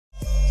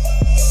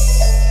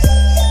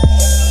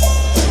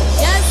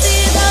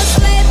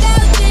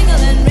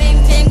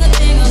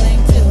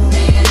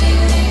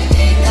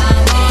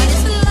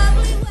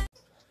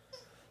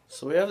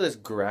this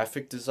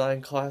graphic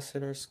design class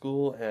in our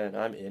school, and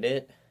I'm in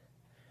it.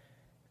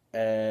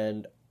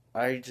 And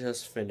I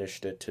just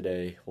finished it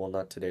today. Well,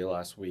 not today,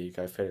 last week.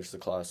 I finished the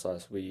class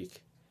last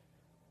week.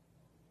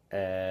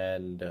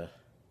 And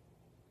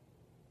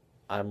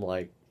I'm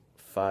like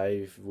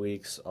 5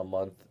 weeks, a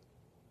month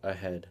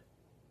ahead.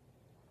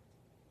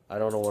 I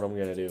don't know what I'm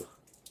gonna do.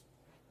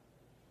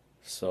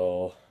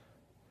 So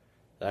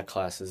that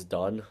class is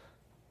done.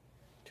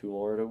 2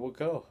 more it will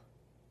go.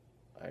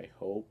 I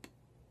hope.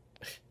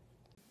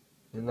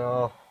 You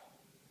know,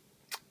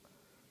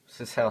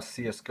 this is how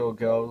CSGO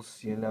goes,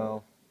 you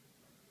know.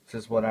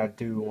 This is what I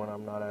do when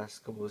I'm not at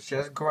school. It's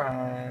just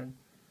grind.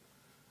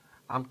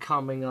 I'm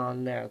coming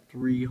on now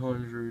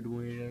 300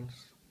 wins.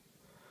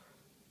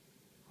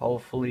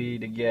 Hopefully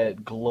to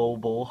get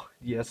global.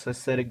 Yes, I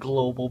said it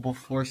global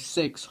before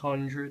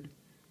 600.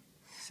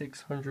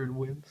 600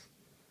 wins.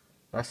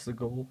 That's the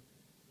goal.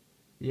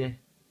 Yeah.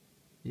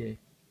 Yeah.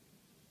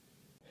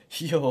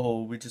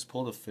 Yo, we just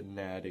pulled a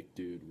fanatic,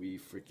 dude. We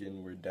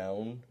freaking were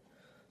down.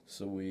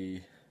 So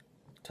we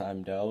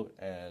timed out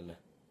and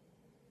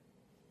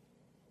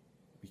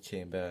we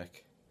came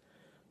back.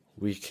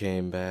 We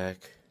came back.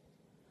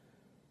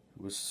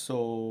 It was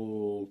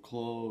so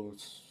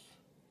close.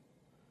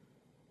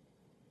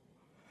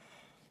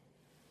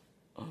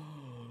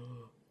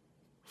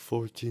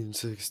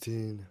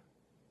 14-16.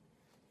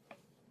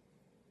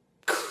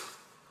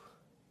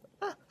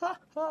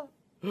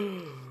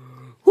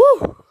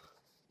 Woo!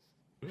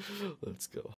 Let's go.